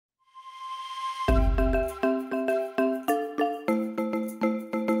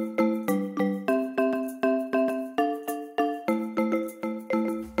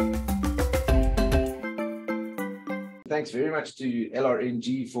thanks very much to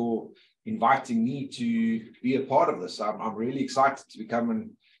LRNG for inviting me to be a part of this. I'm really excited to come and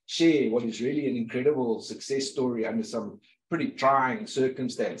share what is really an incredible success story under some pretty trying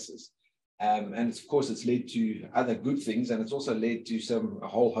circumstances. And of course, it's led to other good things, and it's also led to a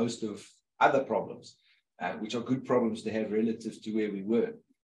whole host of other problems, which are good problems to have relative to where we were.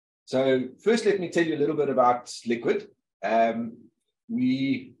 So first, let me tell you a little bit about Liquid.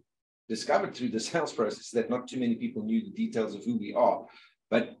 We discovered through the sales process that not too many people knew the details of who we are,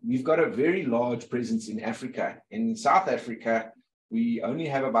 but we've got a very large presence in Africa. In South Africa, we only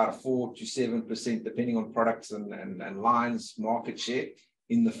have about a 4 to 7%, depending on products and lines, market share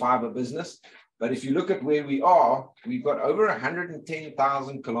in the fiber business. But if you look at where we are, we've got over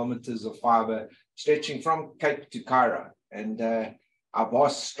 110,000 kilometers of fiber stretching from Cape to Cairo. And our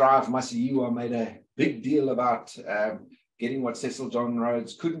boss, Strive Masiyiwa, made a big deal about getting what Cecil John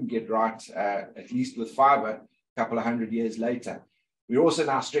Rhodes couldn't get right, at least with fiber, a couple of 100 years later. We're also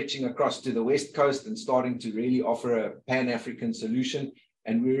now stretching across to the West Coast and starting to really offer a Pan-African solution.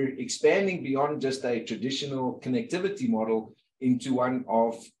 And we're expanding beyond just a traditional connectivity model into one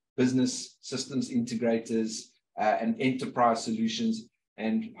of business systems integrators and enterprise solutions.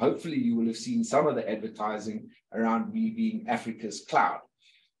 And hopefully you will have seen some of the advertising around me being Africa's cloud.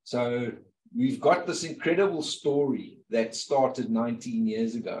 So we've got this incredible story that started 19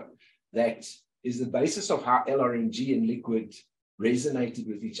 years ago that is the basis of how LRNG and Liquid resonated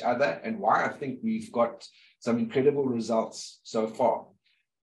with each other and why I think we've got some incredible results so far.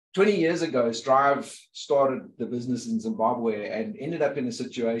 20 years ago, Strive started the business in Zimbabwe and ended up in a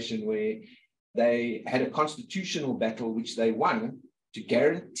situation where they had a constitutional battle, which they won, to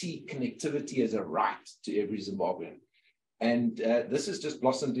guarantee connectivity as a right to every Zimbabwean. And this has just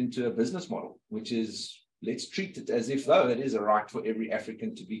blossomed into a business model, which is, let's treat it as if though it is a right for every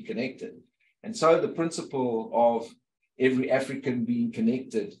African to be connected. And so the principle of every African being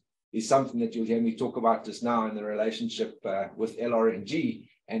connected is something that you'll hear me talk about just now in the relationship with LRNG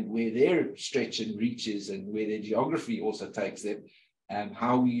and where their stretch and reach is and where their geography also takes them,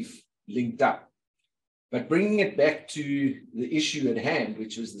 how we've linked up. But bringing it back to the issue at hand,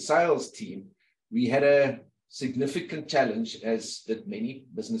 which was the sales team, we had a significant challenge, as did many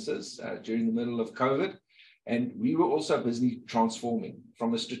businesses during the middle of COVID. And we were also busy transforming.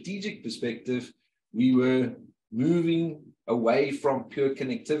 From a strategic perspective, we were moving away from pure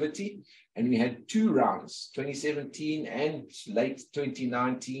connectivity. And we had 2 rounds, 2017 and late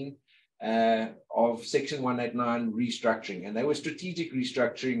 2019, of Section 189 restructuring. And they were strategic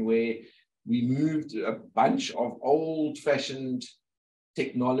restructuring where we moved a bunch of old-fashioned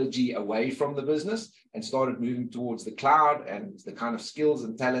technology away from the business and started moving towards the cloud and the kind of skills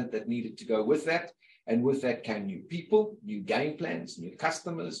and talent that needed to go with that. And with that came new people, new game plans, new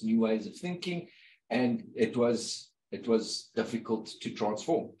customers, new ways of thinking. And it was difficult to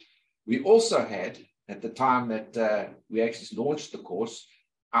transform. We also had, at the time that we actually launched the course,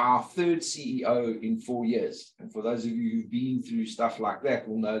 our 3rd CEO in 4 years. And for those of you who've been through stuff like that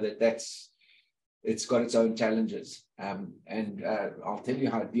will know that it's got its own challenges. I'll tell you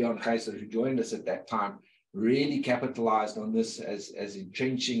how Dion Kaiser, who joined us at that time, really capitalized on this as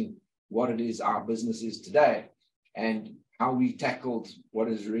entrenching what it is our business is today and how we tackled what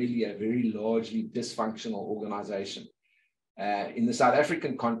is really a very largely dysfunctional organization. In the South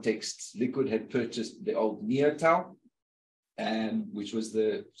African context, Liquid had purchased the old Neotel, which was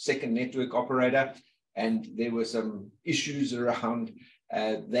the second network operator, and there were some issues around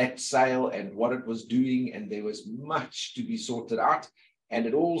that sale and what it was doing, and there was much to be sorted out. And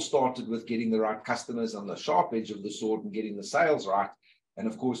it all started with getting the right customers on the sharp edge of the sword and getting the sales right. And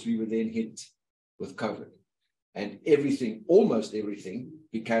of course, we were then hit with COVID. And everything, almost everything,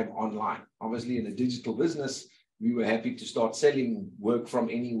 became online. Obviously, in a digital business, we were happy to start selling work from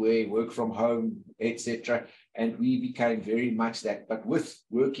anywhere, work from home, etc. And we became very much that. But with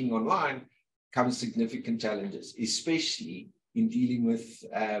working online comes significant challenges, especially in dealing with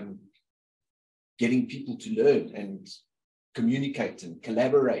getting people to learn and communicate and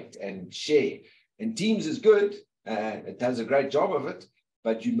collaborate and share. And Teams is good. It does a great job of it,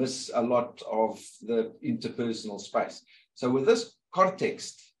 but you miss a lot of the interpersonal space. So with this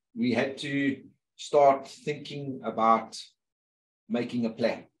context, we had to start thinking about making a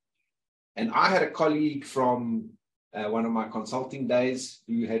plan. And I had a colleague from one of my consulting days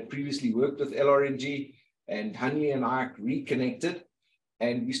who had previously worked with LRNG, and Hanley and I reconnected,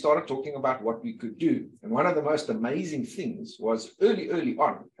 and we started talking about what we could do. And one of the most amazing things was early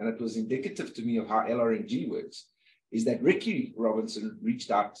on, and it was indicative to me of how LRNG works, is that Ricky Robinson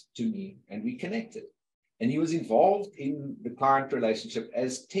reached out to me and we connected. And he was involved in the client relationship,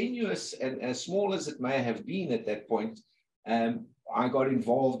 as tenuous and as small as it may have been at that point. I got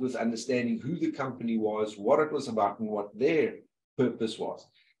involved with understanding who the company was, what it was about, and what their purpose was,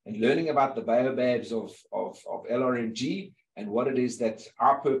 and learning about the baobabs of LRMG and what it is that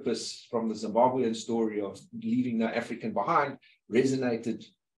our purpose from the Zimbabwean story of leaving no African behind resonated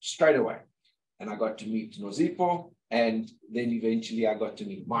straight away. And I got to meet Nozipho, and then eventually I got to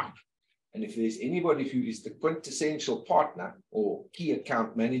meet Mike. And if there's anybody who is the quintessential partner or key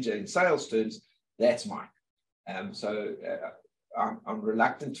account manager in sales terms, that's Mike. So I'm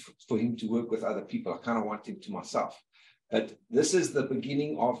reluctant for him to work with other people. I kind of want him to myself. But this is the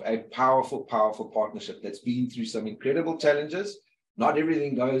beginning of a powerful, powerful partnership that's been through some incredible challenges. Not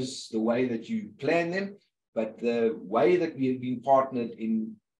everything goes the way that you plan them, but the way that we have been partnered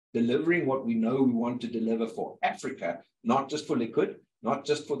in delivering what we know we want to deliver for Africa, not just for Liquid, not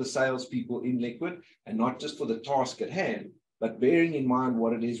just for the salespeople in Liquid, and not just for the task at hand, but bearing in mind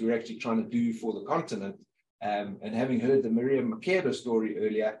what it is we're actually trying to do for the continent. And having heard the Miriam Makeda story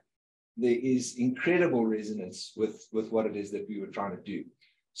earlier, there is incredible resonance with what it is that we were trying to do.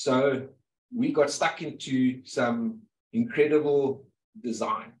 So we got stuck into some incredible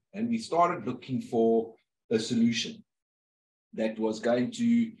design, and we started looking for a solution that was going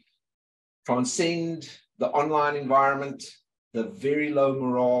to transcend the online environment, the very low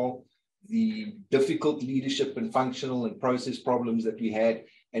morale, the difficult leadership and functional and process problems that we had,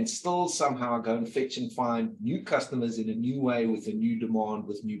 and still somehow go and fetch and find new customers in a new way with a new demand,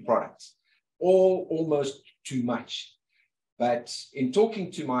 with new products. All almost too much. But in talking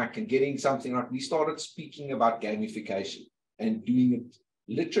to Mike and getting something right, we started speaking about gamification and doing it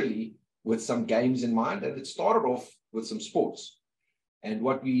literally with some games in mind. And it started off with some sports. And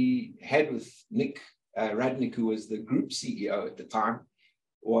what we had with Nick Radnick, who was the group CEO at the time,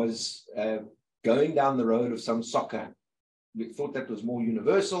 was going down the road of some soccer. We thought that was more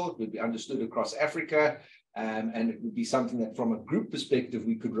universal, it would be understood across Africa, and it would be something that from a group perspective,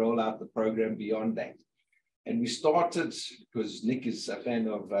 we could roll out the program beyond that. And we started, because Nick is a fan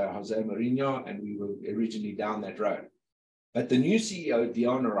of Jose Mourinho, and we were originally down that road. But the new CEO,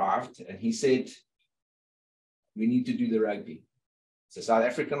 Dion, arrived, and he said, we need to do the rugby. It's a South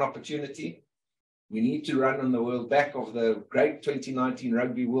African opportunity. We need to run on the world back of the great 2019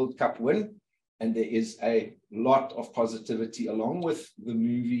 Rugby World Cup win. And there is a lot of positivity along with the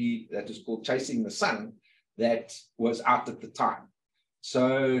movie that is called Chasing the Sun that was out at the time.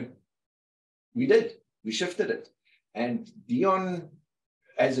 So we shifted it. And Dion,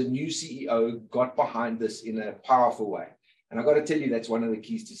 as a new CEO, got behind this in a powerful way. And I've got to tell you, that's one of the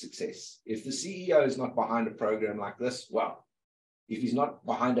keys to success. If the CEO is not behind a program like this, well, if he's not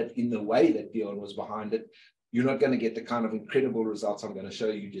behind it in the way that Dion was behind it, you're not going to get the kind of incredible results I'm going to show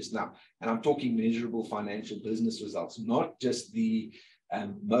you just now. And I'm talking measurable financial business results, not just the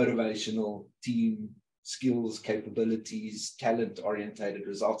motivational team skills, capabilities, talent-orientated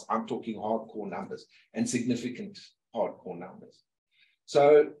results. I'm talking hardcore numbers and significant hardcore numbers.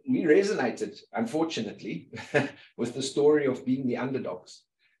 So we resonated, unfortunately, with the story of being the underdogs.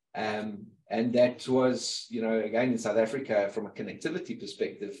 And that was, again, in South Africa, from a connectivity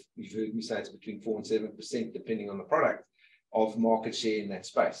perspective, you've heard me say it's between 4 and 7%, depending on the product, of market share in that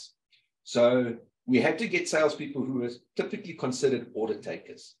space. So we had to get salespeople who were typically considered order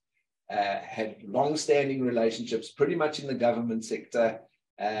takers, had long-standing relationships pretty much in the government sector,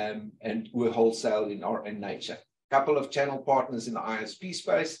 and were wholesale in nature. A couple of channel partners in the ISP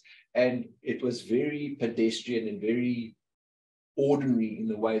space, and it was very pedestrian and very ordinary in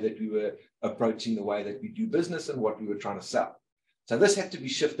the way that we were approaching the way that we do business and what we were trying to sell. So this had to be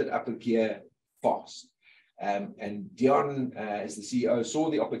shifted up a gear fast. And Dion, as the CEO, saw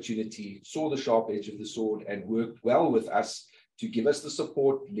the opportunity, saw the sharp edge of the sword, and worked well with us to give us the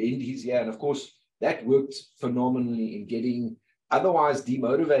support, lend his ear. And of course, that worked phenomenally in getting otherwise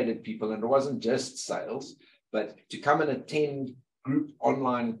demotivated people, and it wasn't just sales, but to come and attend group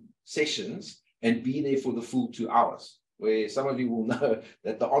online sessions and be there for the full 2 hours. Where some of you will know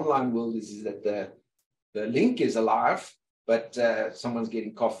that the online world is that the link is alive, but someone's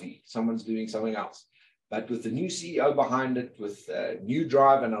getting coffee, someone's doing something else. But with the new CEO behind it, with new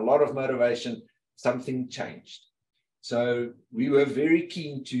drive and a lot of motivation, something changed. So we were very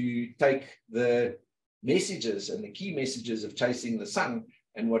keen to take the messages and the key messages of Chasing the Sun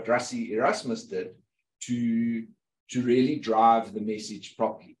and what Rassie Erasmus did to really drive the message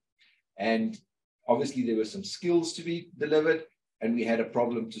properly. And obviously, there were some skills to be delivered, and we had a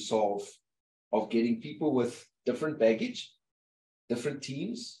problem to solve of getting people with different baggage, different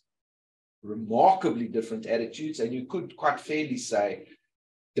teams, remarkably different attitudes, and you could quite fairly say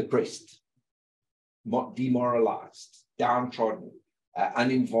depressed, demoralized, downtrodden,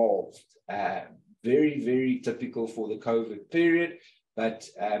 uninvolved, very, very typical for the COVID period. But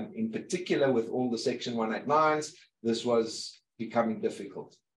in particular, with all the Section 189s, this was becoming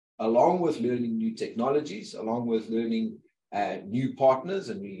difficult. Along with learning new technologies, along with learning new partners,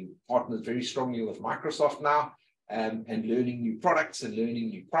 and we partnered very strongly with Microsoft now, and learning new products and learning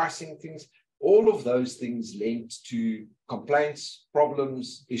new pricing things, all of those things lent to complaints,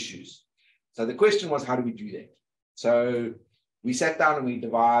 problems, issues. So the question was, how do we do that? So we sat down and we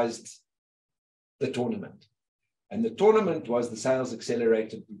devised the tournament. And the tournament was the Sales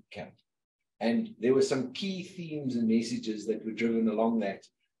Accelerator Bootcamp. And there were some key themes and messages that were driven along that.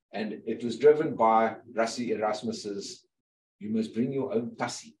 And it was driven by Rassie Erasmus's, you must bring your own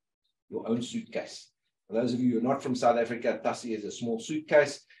tassie, your own suitcase. For those of you who are not from South Africa, tassie is a small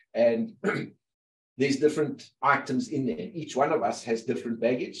suitcase. And there's different items in there. Each one of us has different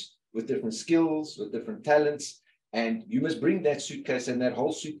baggage with different skills, with different talents. And you must bring that suitcase and that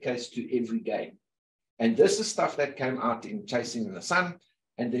whole suitcase to every game. And this is stuff that came out in Chasing in the Sun.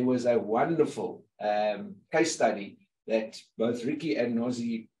 And there was a wonderful case study that both Ricky and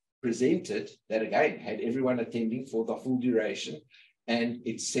Nozi presented that, again, had everyone attending for the full duration. And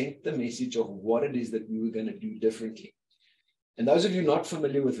it sent the message of what it is that we were going to do differently. And those of you not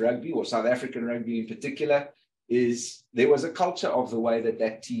familiar with rugby, or South African rugby in particular, is there was a culture of the way that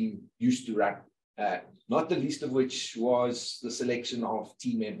that team used to run, not the least of which was the selection of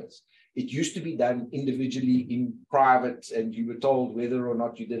team members. It used to be done individually in private, and you were told whether or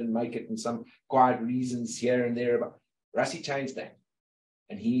not you didn't make it, and some quiet reasons here and there. But Rassie changed that.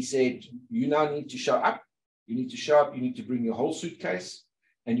 And he said, you now need to show up. You need to show up. You need to bring your whole suitcase,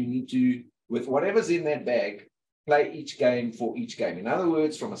 and you need to, with whatever's in that bag, play each game for each game. In other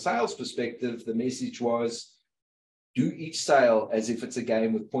words, from a sales perspective, the message was, do each sale as if it's a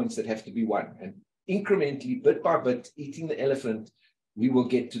game with points that have to be won. And incrementally, bit by bit, eating the elephant, we will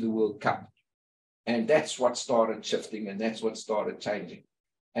get to the World Cup. And that's what started shifting, and that's what started changing.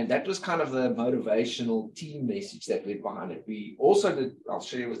 And that was kind of the motivational team message that went behind it. We also did, I'll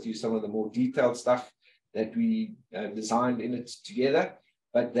share with you some of the more detailed stuff that we designed in it together.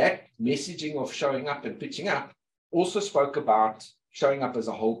 But that messaging of showing up and pitching up also spoke about showing up as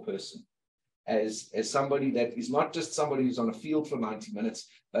a whole person, as somebody that is not just somebody who's on a field for 90 minutes,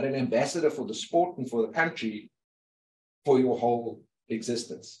 but an ambassador for the sport and for the country for your whole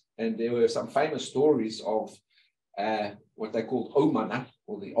existence. And there were some famous stories of what they called Omana,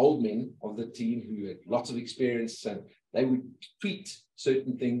 or the old men of the team who had lots of experience, and they would tweet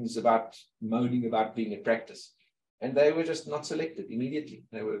certain things about moaning about being at practice. And they were just not selected immediately.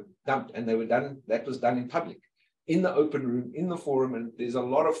 They were dumped, and they were done. That was done in public, in the open room, in the forum. And there's a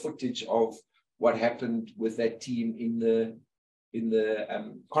lot of footage of what happened with that team in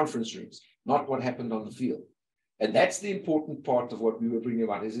the conference rooms, not what happened on the field. And that's the important part of what we were bringing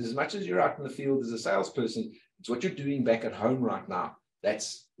about, is as much as you're out in the field as a salesperson, it's what you're doing back at home right now.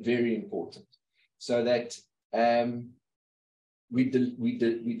 That's very important. So that we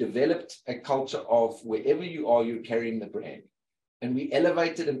developed a culture of wherever you are, you're carrying the brand. And we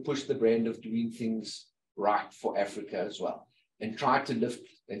elevated and pushed the brand of doing things right for Africa as well, and tried to lift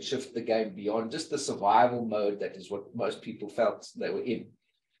and shift the game beyond just the survival mode that is what most people felt they were in.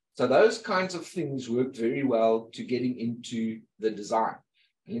 So those kinds of things worked very well to getting into the design.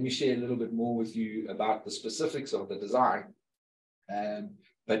 And let me share a little bit more with you about the specifics of the design.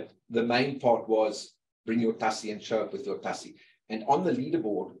 But the main part was bring your tassie and show up with your tassie. And on the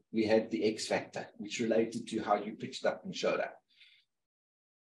leaderboard, we had the X factor, which related to how you pitched up and showed up.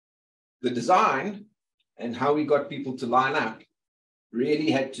 The design and how we got people to line up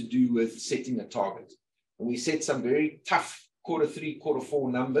really had to do with setting a target. And we set some very tough Q3,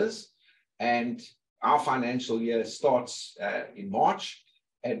 Q4 numbers. And our financial year starts in March.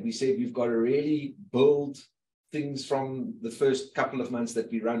 And we said we've got to really build things from the first couple of months that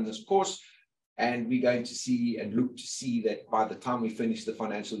we run this course. And we're going to see and look to see that by the time we finish the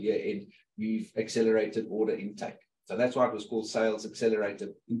financial year end, we've accelerated order intake. So that's why it was called Sales Accelerator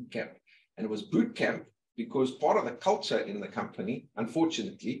Bootcamp. And it was bootcamp because part of the culture in the company,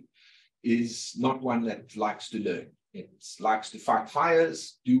 unfortunately, is not one that likes to learn. It likes to fight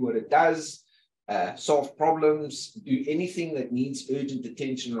fires, do what it does, solve problems, do anything that needs urgent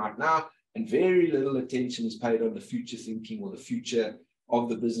attention right now. And very little attention is paid on the future thinking or the future of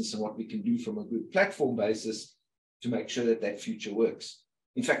the business and what we can do from a good platform basis to make sure that that future works.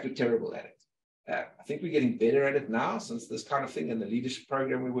 In fact, we're terrible at it. I think we're getting better at it now since this kind of thing and the leadership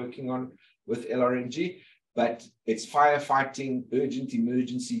program we're working on with LRMG. But it's firefighting, urgent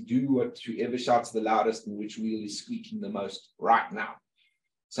emergency, do what whoever shouts the loudest and which wheel is squeaking the most right now.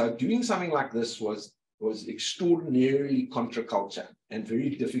 So doing something like this was extraordinarily contra culture and very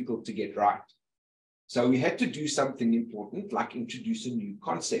difficult to get right. So we had to do something important, like introduce a new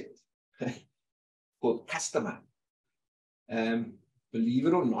concept called customer. Believe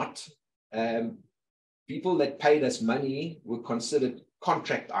it or not, people that paid us money were considered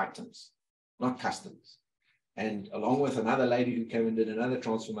contract items, not customers. And along with another lady who came and did another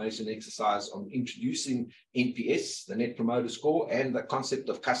transformation exercise on introducing NPS, the Net Promoter Score, and the concept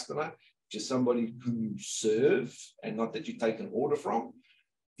of customer, which is somebody who you serve and not that you take an order from.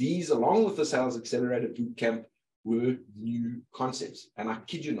 These, along with the Sales Accelerator Bootcamp, were new concepts. And I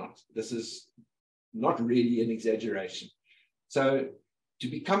kid you not, this is not really an exaggeration. So to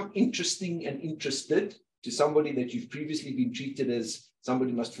become interesting and interested to somebody that you've previously been treated as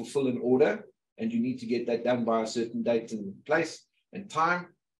somebody must fulfill an order, and you need to get that done by a certain date and place and time,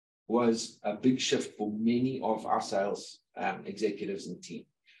 was a big shift for many of our sales executives and team.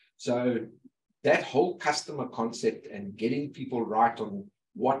 So that whole customer concept and getting people right on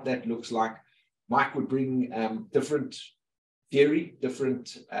what that looks like, Mike would bring different theory,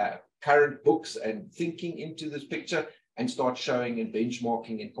 different current books and thinking into this picture and start showing and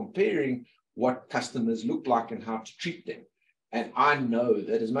benchmarking and comparing what customers look like and how to treat them. And I know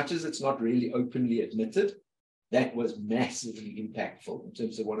that as much as it's not really openly admitted, that was massively impactful in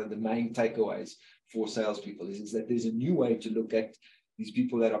terms of one of the main takeaways for salespeople is that there's a new way to look at these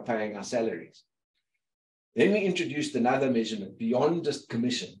people that are paying our salaries. Then we introduced another measurement beyond just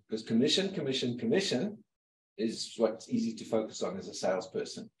commission, because commission is what's easy to focus on as a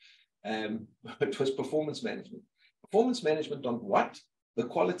salesperson. It was performance management. Performance management on what? The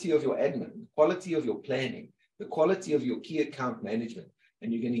quality of your admin, the quality of your planning, the quality of your key account management.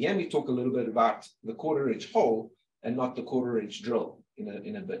 And you're going to hear me talk a little bit about the quarter-inch hole and not the quarter-inch drill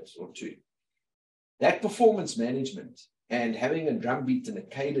in a bit or two. That performance management and having a drumbeat and a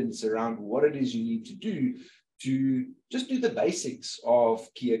cadence around what it is you need to do to just do the basics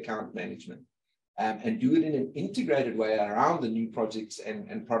of key account management and do it in an integrated way around the new projects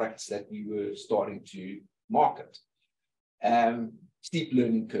and products that we were starting to market. Steep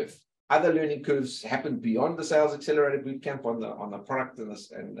learning curve. Other learning curves happened beyond the Sales Accelerator Bootcamp on the product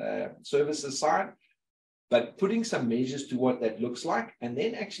and services side, but putting some measures to what that looks like and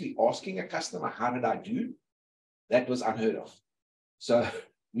then actually asking a customer, how did I do? That was unheard of. So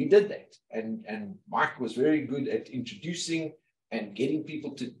we did that. And Mike was very good at introducing and getting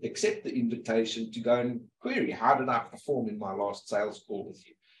people to accept the invitation to go and query, how did I perform in my last sales call with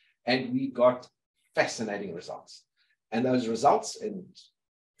you? And we got fascinating results. And those results and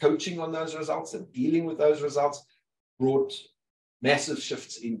coaching on those results and dealing with those results brought massive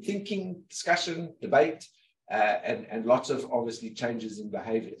shifts in thinking, discussion, debate, and lots of obviously changes in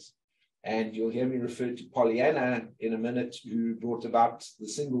behaviors. And you'll hear me refer to Pollyanna in a minute, who brought about the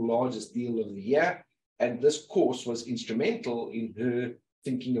single largest deal of the year. And this course was instrumental in her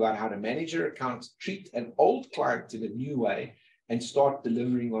thinking about how to manage her accounts, treat an old client in a new way, and start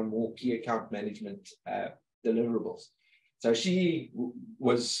delivering on more key account management deliverables. So she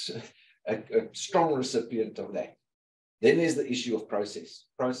was a strong recipient of that. Then there's the issue of process.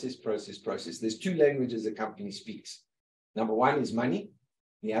 There's two languages a company speaks. Number one is money.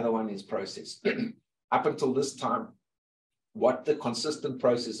 The other one is process. Up until this time, what the consistent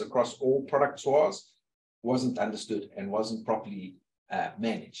process across all products wasn't understood and wasn't properly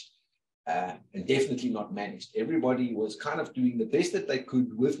managed. And definitely not managed. Everybody was kind of doing the best that they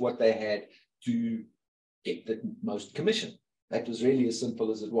could with what they had to get the most commission. That was really as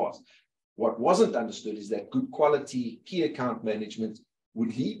simple as it was. What wasn't understood is that good quality key account management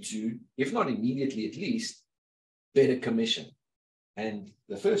would lead to, if not immediately at least, better commission. And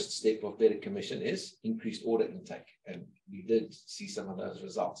the first step of better commission is increased order intake. And we did see some of those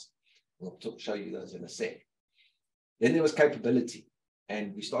results. We'll show you those in a sec. Then there was capability.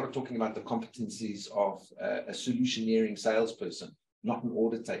 And we started talking about the competencies of a solutioneering salesperson, not an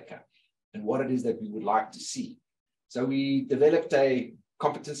order taker, and what it is that we would like to see. So we developed a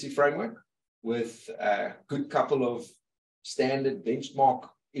competency framework with a good couple of standard benchmark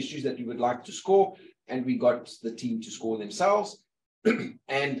issues that we would like to score. And we got the team to score themselves.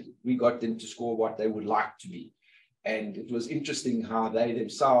 And we got them to score what they would like to be. And it was interesting how they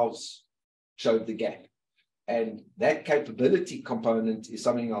themselves showed the gap. And that capability component is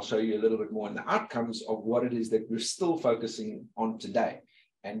something I'll show you a little bit more in the outcomes of what it is that we're still focusing on today.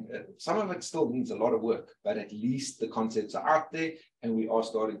 And some of it still needs a lot of work, but at least the concepts are out there and we are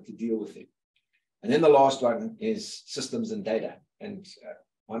starting to deal with it. And then the last one is systems and data. And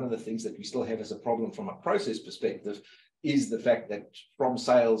one of the things that we still have as a problem from a process perspective is the fact that from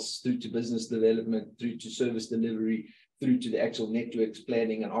sales through to business development, through to service delivery, through to the actual networks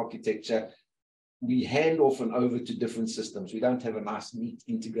planning and architecture, we hand off and over to different systems. We don't have a nice, neat,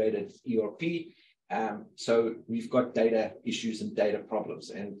 integrated ERP. So we've got data issues and data problems,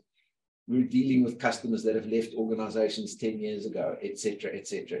 and we're dealing with customers that have left organizations 10 years ago, et cetera, et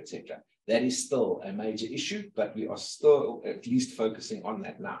cetera, et cetera. That is still a major issue, but we are still at least focusing on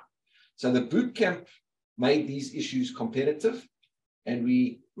that now. So the bootcamp made these issues competitive, and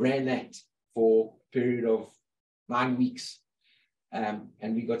we ran that for a period of 9 weeks, and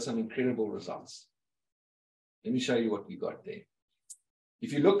we got some incredible results. Let me show you what we got there.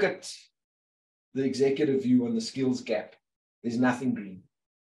 If you look at the executive view on the skills gap, there's nothing green.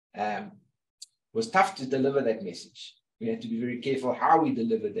 It was tough to deliver that message. We had to be very careful how we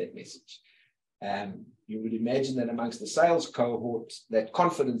delivered that message. You would imagine that amongst the sales cohort, that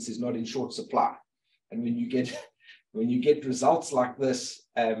confidence is not in short supply. And when you get results like this,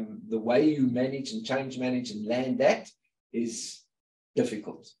 the way you manage and change manage and land that is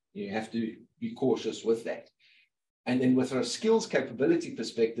difficult. You have to be cautious with that. And then with a skills capability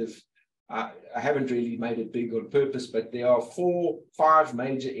perspective, I haven't really made it big on purpose, but there are 4, 5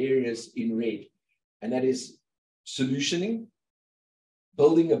 major areas in red. And that is solutioning,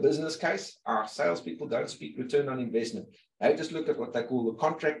 building a business case. Our salespeople don't speak return on investment. They just look at what they call the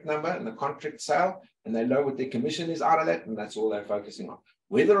contract number and the contract sale, and they know what their commission is out of that, and that's all they're focusing on.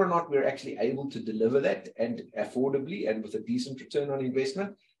 Whether or not we're actually able to deliver that and affordably and with a decent return on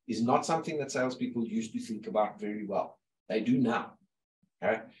investment is not something that salespeople used to think about very well. They do now.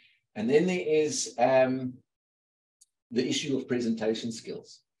 Okay? And then there is the issue of presentation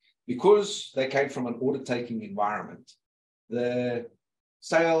skills. Because they came from an order-taking environment, the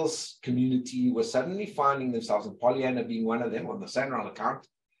sales community was suddenly finding themselves, and Pollyanna being one of them on the Sanral account,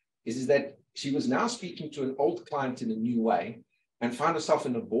 is that she was now speaking to an old client in a new way and found herself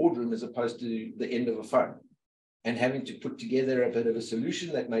in a boardroom as opposed to the end of a phone, and having to put together a bit of a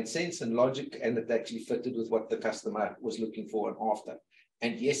solution that made sense and logic, and that actually fitted with what the customer was looking for and after.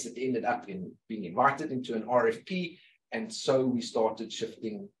 And yes, it ended up in being invited into an RFP, and so we started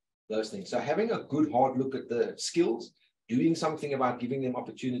shifting those things. So having a good hard look at the skills, doing something about giving them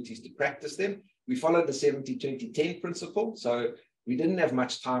opportunities to practice them. We followed the 70-20-10 principle. So we didn't have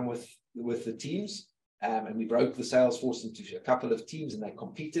much time with the teams, and we broke the sales force into a couple of teams, and they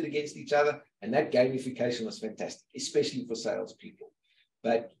competed against each other. And that gamification was fantastic, especially for salespeople.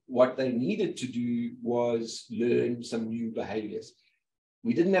 But what they needed to do was learn some new behaviors.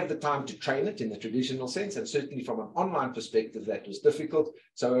 We didn't have the time to train it in the traditional sense, and certainly from an online perspective, that was difficult.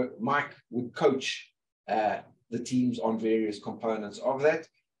 So Mike would coach the teams on various components of that.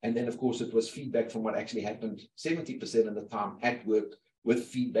 And then, of course, it was feedback from what actually happened 70% of the time at work, with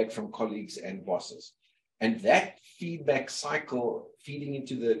feedback from colleagues and bosses. And that feedback cycle feeding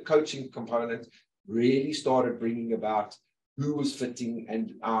into the coaching component really started bringing about who was fitting,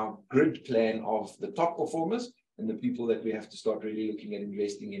 and our grid plan of the top performers and the people that we have to start really looking at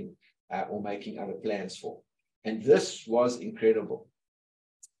investing in or making other plans for. And this was incredible.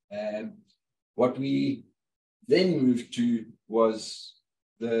 What we then moved to was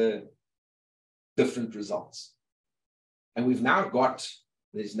the different results. And we've now got,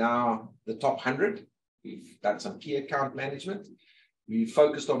 there's now the top 100. We've done some key account management. We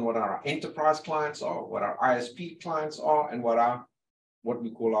focused on what our enterprise clients are, what our ISP clients are, and what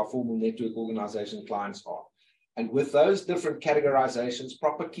we call our formal network organization clients are. And with those different categorizations,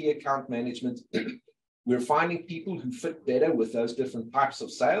 proper key account management, we're finding people who fit better with those different types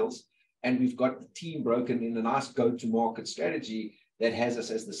of sales. And we've got the team broken in a nice go-to-market strategy that has us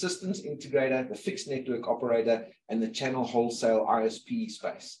as the systems integrator, the fixed network operator, and the channel wholesale ISP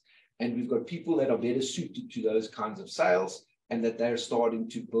space. And we've got people that are better suited to those kinds of sales, and that they're starting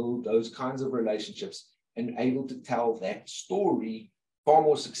to build those kinds of relationships and able to tell that story far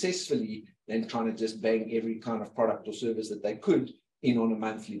more successfully than trying to just bang every kind of product or service that they could in on a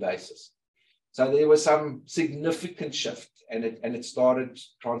monthly basis. So there was some significant shift, and it started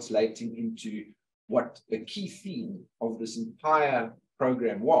translating into what the key theme of this entire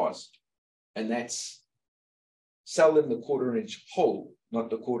program was, and that's sell them the quarter-inch hole, not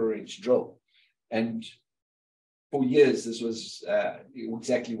the quarter-inch drill. And for years, this was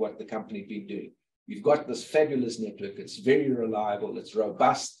exactly what the company had been doing. We've got this fabulous network. It's very reliable. It's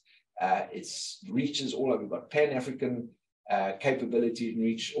robust. It reaches all over. We've got Pan-African capability and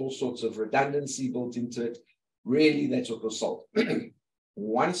reach, all sorts of redundancy built into it. Really, that's what was sold.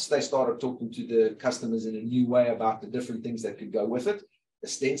 Once they started talking to the customers in a new way about the different things that could go with it,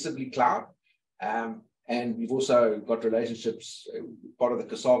 ostensibly cloud, and we've also got relationships, part of the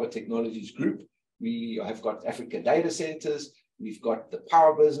Cassava Technologies group. We have got Africa data centers, we've got the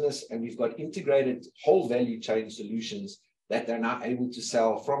power business, and we've got integrated whole value chain solutions that they're now able to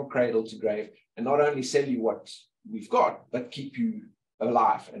sell from cradle to grave, and not only sell you what we've got, but keep you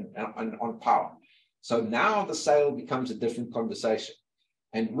alive and on power. So now the sale becomes a different conversation.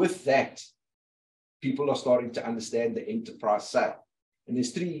 And with that, people are starting to understand the enterprise sale. And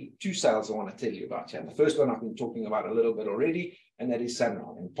there's two sales I want to tell you about here. The first one I've been talking about a little bit already, and that is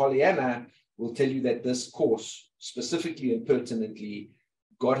Sunrise. And Pollyanna will tell you that this course specifically and pertinently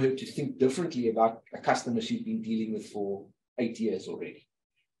got her to think differently about a customer she'd been dealing with for 8 years already.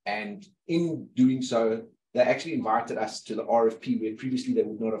 And in doing so, they actually invited us to the RFP where previously they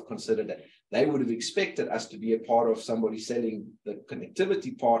would not have considered it. They would have expected us to be a part of somebody selling the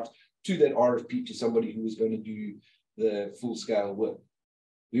connectivity part to that RFP to somebody who was going to do the full-scale work.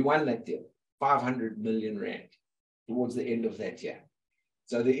 We won that deal, 500 million rand towards the end of that year.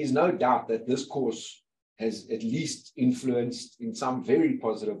 So there is no doubt that this course has at least influenced in some very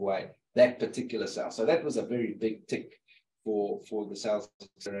positive way that particular sale. So that was a very big tick for the sales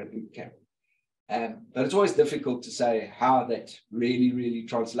bootcamp. But it's always difficult to say how that really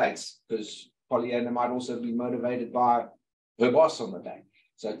translates, because Pollyanna might also be motivated by her boss on the day.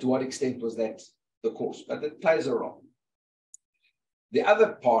 So to what extent was that the course? But it plays a role. The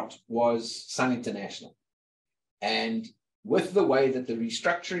other part was Sun International. And with the way that the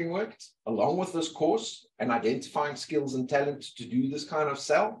restructuring worked, along with this course and identifying skills and talent to do this kind of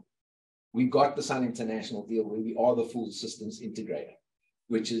sell, we got the Sun International deal where we are the full systems integrator,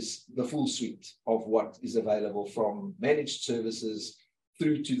 which is the full suite of what is available from managed services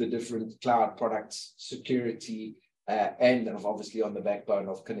through to the different cloud products, security, and obviously on the backbone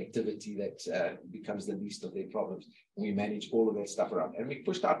of connectivity that becomes the least of their problems. And we manage all of that stuff around. And we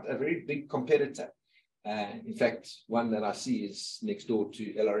pushed out a very big competitor. In fact, one that I see is next door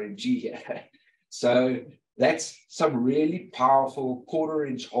to LRMG here. So that's some really powerful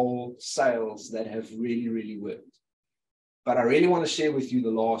quarter-inch hole sales that have really worked. But I really want to share with you the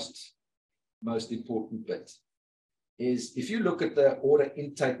last most important bit is if you look at the order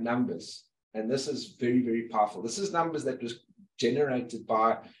intake numbers, and this is very powerful. This is numbers that was generated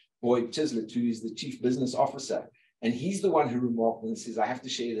by Boyd Chislett, who is the Chief Business Officer. And he's the one who remarked and says, I have to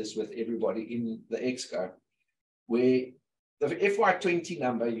share this with everybody in the Exco, where the FY20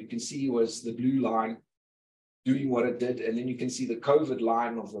 number you can see was the blue line doing what it did. And then you can see the COVID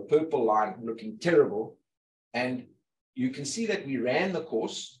line of the purple line looking terrible. And you can see that we ran the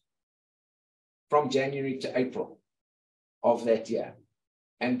course from January to April of that year.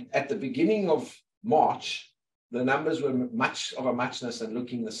 And at the beginning of March, the numbers were much of a muchness and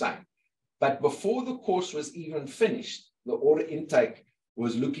looking the same. But before the course was even finished, the order intake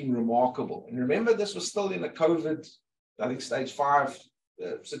was looking remarkable. And remember, this was still in a COVID, I think, stage 5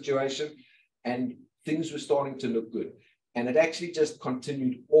 situation, and things were starting to look good. And it actually just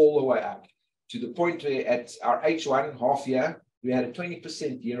continued all the way up to the point where at our H1 half year, we had a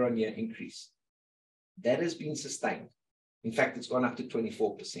 20% year-on-year increase. That has been sustained. In fact, it's gone up to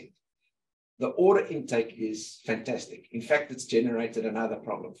 24%. The order intake is fantastic. In fact, it's generated another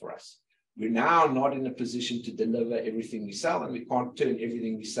problem for us. We're now not in a position to deliver everything we sell, and we can't turn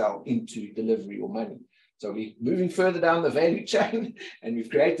everything we sell into delivery or money. So we're moving further down the value chain, and we've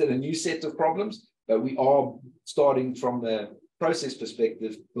created a new set of problems, but we are starting from the process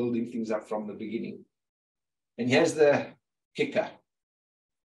perspective, building things up from the beginning. And here's the kicker.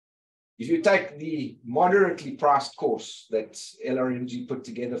 If you take the moderately priced course that LRMG put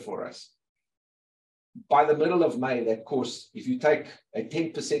together for us, by the middle of May, that course, if you take a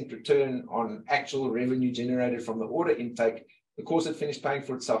 10% return on actual revenue generated from the order intake, the course had finished paying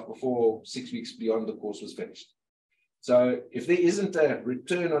for itself before 6 weeks beyond the course was finished. So if there isn't a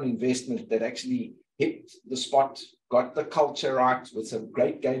return on investment that actually hit the spot, got the culture right, with some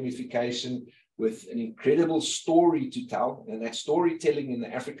great gamification, with an incredible story to tell, and that storytelling in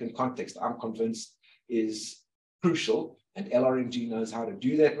the African context, I'm convinced, is crucial, and LRMG knows how to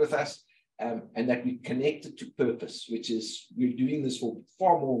do that with us. And that we connect it to purpose, which is we're doing this for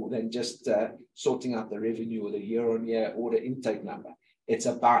far more than just sorting out the revenue or the year-on-year order intake number. It's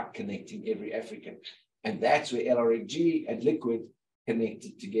about connecting every African. And that's where LRMG and Liquid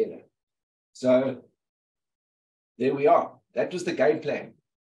connected together. So there we are. That was the game plan.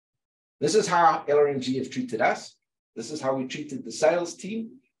 This is how LRMG have treated us. This is how we treated the sales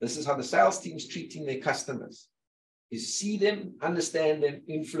team. This is how the sales team's treating their customers, is see them, understand them,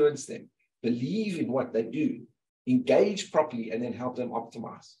 influence them, believe in what they do, engage properly, and then help them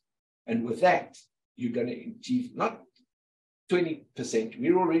optimize. And with that, you're going to achieve not 20%.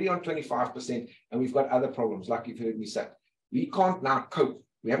 We're already on 25%, and we've got other problems, like you've heard me say. We can't now cope.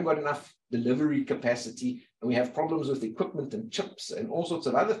 We haven't got enough delivery capacity, and we have problems with equipment and chips and all sorts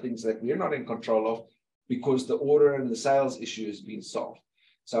of other things that we're not in control of because the order and the sales issue has been solved.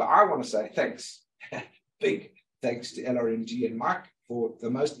 So I want to say thanks, big thanks to LRMG and Mike for the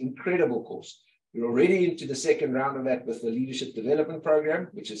most incredible course. We're already into the second round of that with the leadership development program,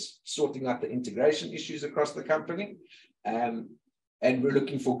 which is sorting out the integration issues across the company. And we're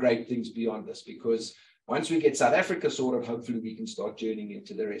looking for great things beyond this, because once we get South Africa sorted, hopefully we can start journeying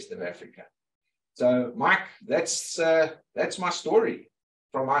into the rest of Africa. So, Mike, that's my story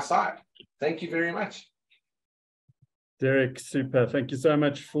from my side. Thank you very much. Derek, super. Thank you so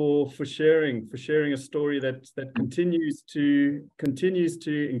much for sharing a story that continues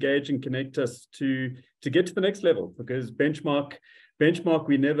to engage and connect us to get to the next level. Because benchmark,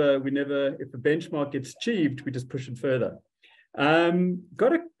 we never, if the benchmark gets achieved, we just push it further.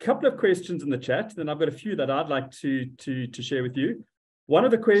 Got a couple of questions in the chat, then I've got a few that I'd like to share with you. One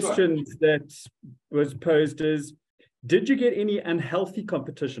of the questions that was posed is, did you get any unhealthy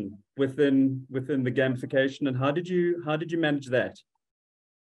competition within the gamification, and how did you manage that?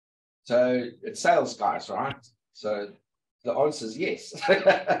 So it's sales guys, right? So the answer is yes.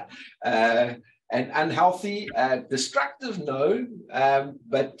 And unhealthy, destructive, no.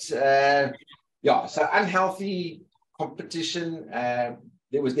 But yeah, so unhealthy competition, there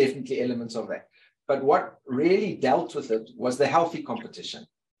was definitely elements of that. But what really dealt with it was the healthy competition,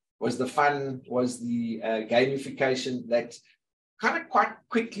 was the fun, was the gamification that kind of quite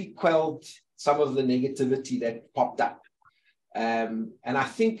quickly quelled some of the negativity that popped up. And I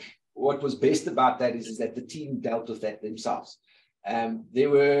think what was best about that is that the team dealt with that themselves. There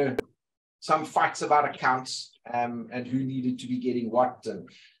were some fights about accounts and who needed to be getting what.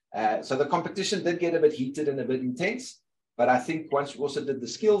 And so the competition did get a bit heated and a bit intense. But I think once we also did the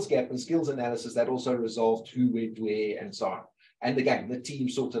skills gap and skills analysis, that also resolved who went where and so on. And again, the team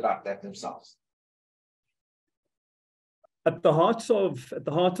sorted out that themselves. At the heart of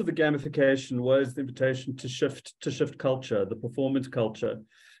the gamification was the invitation to shift culture, the performance culture.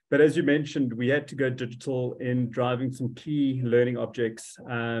 But as you mentioned, we had to go digital in driving some key learning objects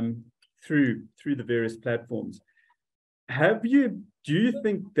through the various platforms. Do you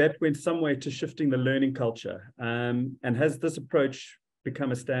think that went some way to shifting the learning culture? And has this approach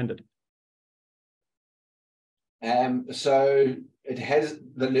become a standard? So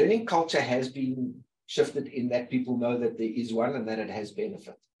the learning culture has been shifted in that people know that there is one and that it has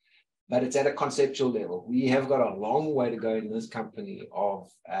benefit. But it's at a conceptual level. We have got a long way to go in this company of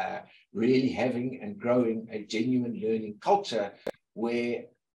really having and growing a genuine learning culture where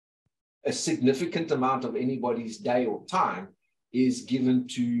a significant amount of anybody's day or time is given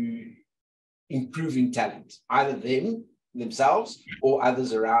to improving talent, either themselves or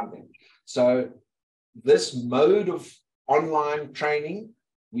others around them. So this mode of online training,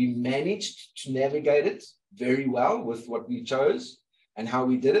 we managed to navigate it very well with what we chose and how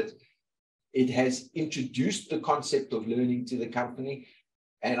we did it. It has introduced the concept of learning to the company.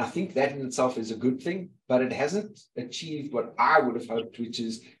 And I think that in itself is a good thing, but it hasn't achieved what I would have hoped, which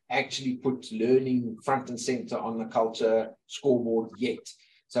is actually put learning front and center on the culture scoreboard yet.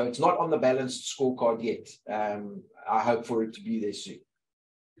 So it's not on the balanced scorecard yet. I hope for it to be there soon.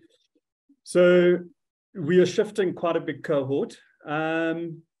 So we are shifting quite a big cohort.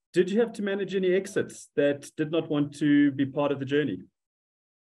 Did you have to manage any exits that did not want to be part of the journey?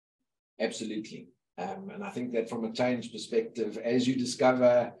 Absolutely. And I think that from a change perspective, as you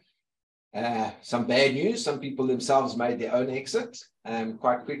discover some bad news, some people themselves made their own exit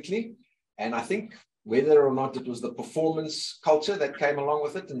quite quickly. And I think whether or not it was the performance culture that came along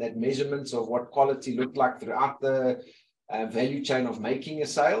with it and that measurements of what quality looked like throughout the value chain of making a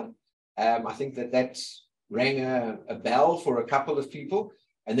sale, I think that rang a bell for a couple of people.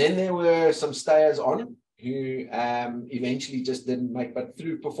 And then there were some stayers on who eventually just didn't make, but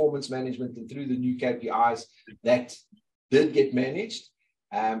through performance management and through the new KPIs that did get managed.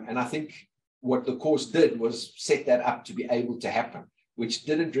 And I think what the course did was set that up to be able to happen, which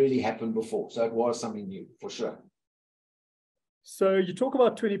didn't really happen before. So it was something new for sure. So you talk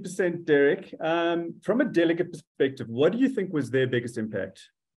about 20%, Derek. From a delegate perspective, what do you think was their biggest impact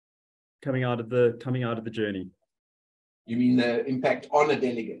coming out of the journey? You mean the impact on a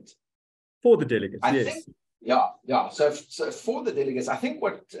delegate? For the delegates, I yes. think, yeah. So for the delegates, I think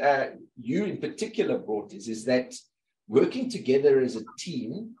what you in particular brought is that working together as a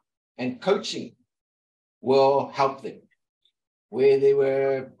team and coaching will help them. Where there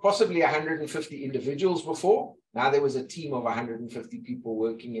were possibly 150 individuals before, now there was a team of 150 people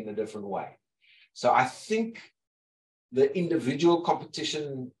working in a different way. So I think the individual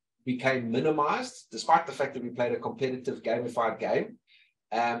competition became minimized, despite the fact that we played a competitive gamified game.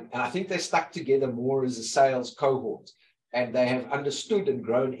 And I think they stuck together more as a sales cohort, and they have understood and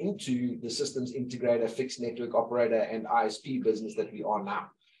grown into the systems integrator, fixed network operator, and ISP business that we are now.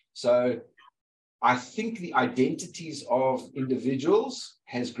 So I think the identities of individuals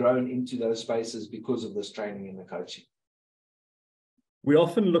has grown into those spaces because of this training and the coaching. We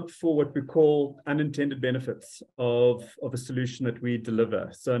often look for what we call unintended benefits of a solution that we deliver.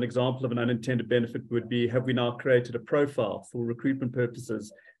 So an example of an unintended benefit would be, have we now created a profile for recruitment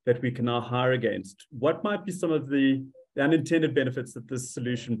purposes that we can now hire against? What might be some of the unintended benefits that this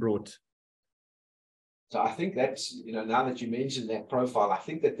solution brought? So I think that's, now that you mentioned that profile, I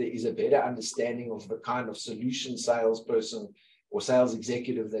think that there is a better understanding of the kind of solution salesperson or sales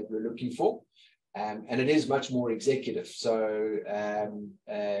executive that we're looking for. And it is much more executive. So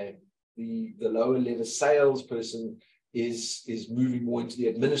the lower level salesperson is moving more into the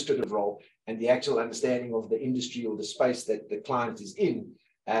administrative role, and the actual understanding of the industry or the space that the client is in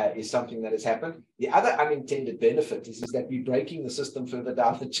is something that has happened. The other unintended benefit is that we're breaking the system further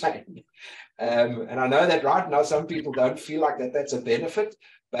down the chain. And I know that right now some people don't feel like that's a benefit,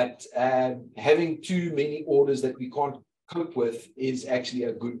 but having too many orders that we can't cope with is actually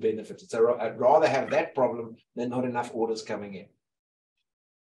a good benefit. I'd rather have that problem than not enough orders coming in.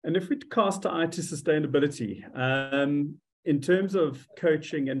 And if we cast our eye to sustainability, in terms of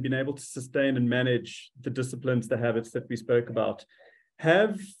coaching and being able to sustain and manage the disciplines, the habits that we spoke about,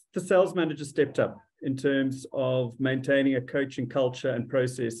 have the sales managers stepped up in terms of maintaining a coaching culture and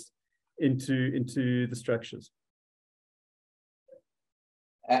process into the structures?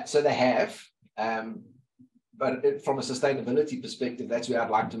 So they have. But from a sustainability perspective, that's where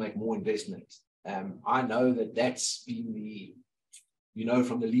I'd like to make more investment. I know that's been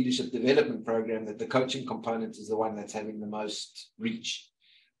from the leadership development program, that the coaching component is the one that's having the most reach.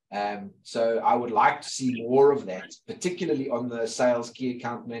 So I would like to see more of that, particularly on the sales, key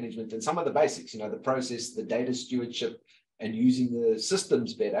account management, and some of the basics, the process, the data stewardship, and using the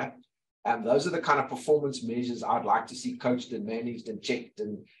systems better. Those are the kind of performance measures I'd like to see coached and managed and checked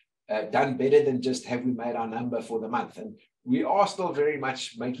and done better than just have we made our number for the month. And we are still very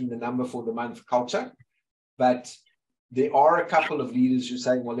much making the number for the month culture, but there are a couple of leaders who are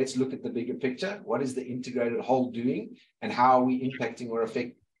saying, well, let's look at the bigger picture. What is the integrated whole doing, and how are we impacting or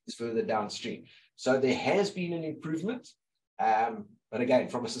affecting this further downstream? So there has been an improvement. But again,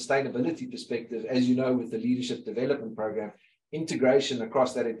 from a sustainability perspective, as you know, with the leadership development program, integration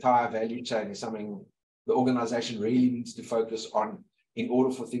across that entire value chain is something the organization really needs to focus on in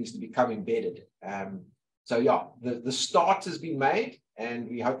order for things to become embedded. So yeah, the start has been made, and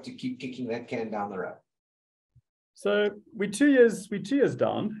we hope to keep kicking that can down the road. So we're 2 years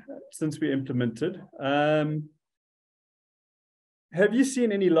down since we implemented. Have you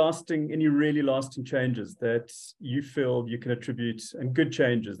seen any really lasting changes that you feel you can attribute, and good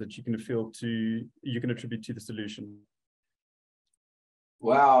changes that you can attribute to the solution?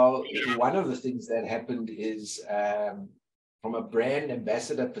 Well, one of the things that happened is, from a brand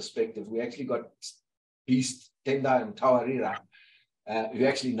ambassador perspective, we actually got Beast, Tenda, and Tawarira, who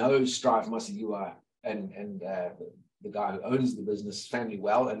actually knows Strive Masiyiwa and the guy who owns the business family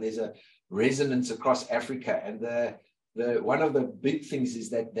well, and there's a resonance across Africa. And one of the big things is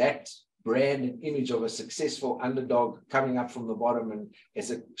that brand and image of a successful underdog coming up from the bottom, and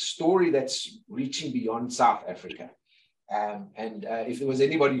it's a story that's reaching beyond South Africa. And if there was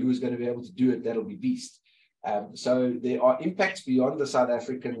anybody who was going to be able to do it, that'll be Beast. So there are impacts beyond the South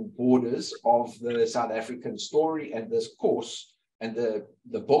African borders of the South African story and this course and the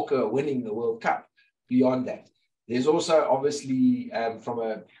Bokke winning the World Cup. Beyond that, there's also obviously, from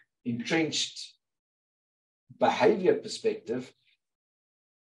an entrenched behavior perspective,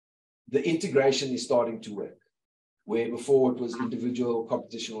 the integration is starting to work, where before it was individual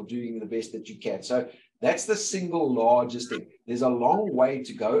competition or doing the best that you can. So that's the single largest thing. There's a long way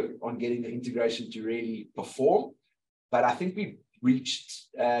to go on getting the integration to really perform, but I think we've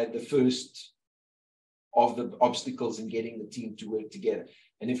reached the first of the obstacles in getting the team to work together.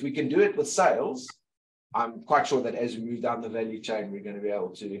 And if we can do it with sales, I'm quite sure that as we move down the value chain, we're going to be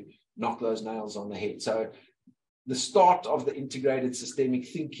able to knock those nails on the head. So the start of the integrated systemic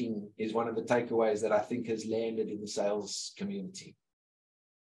thinking is one of the takeaways that I think has landed in the sales community.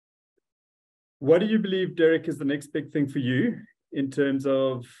 What do you believe, Derek, is the next big thing for you in terms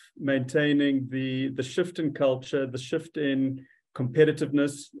of maintaining the shift in culture, the shift in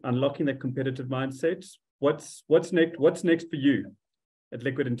competitiveness, unlocking that competitive mindset? What's next for you at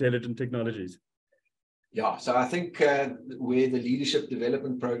Liquid Intelligent Technologies? Yeah, so I think where the leadership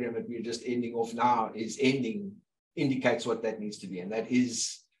development program that we're just ending off now is indicates what that needs to be, and that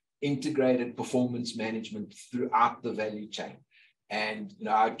is integrated performance management throughout the value chain. And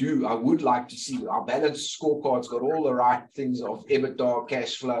I would like to see our balanced scorecards got all the right things of EBITDA,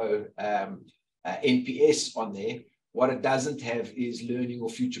 cash flow, NPS on there. What it doesn't have is learning or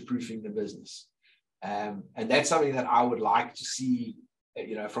future-proofing the business. And that's something that I would like to see,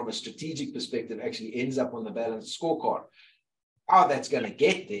 from a strategic perspective, actually ends up on the balanced scorecard. How that's going to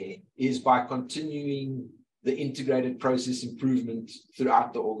get there is by continuing the integrated process improvement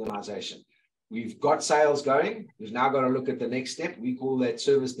throughout the organization. We've got sales going. We've now got to look at the next step. We call that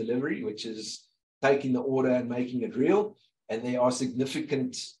service delivery, which is taking the order and making it real. And there are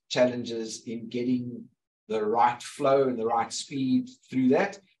significant challenges in getting the right flow and the right speed through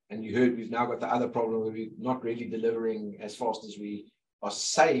that. And you heard we've now got the other problem where we're not really delivering as fast as we are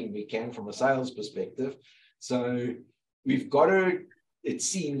saying we can from a sales perspective. So we've got to, it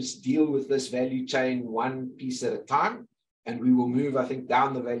seems, deal with this value chain one piece at a time. And we will move, I think,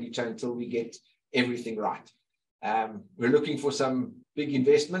 down the value chain until we get everything right. We're looking for some big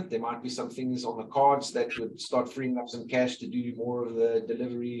investment. There might be some things on the cards that would start freeing up some cash to do more of the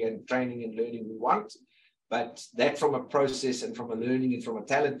delivery and training and learning we want. But that, from a process and from a learning and from a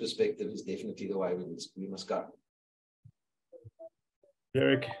talent perspective, is definitely the way we must go.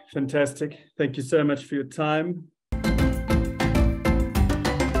 Derek, fantastic. Thank you so much for your time.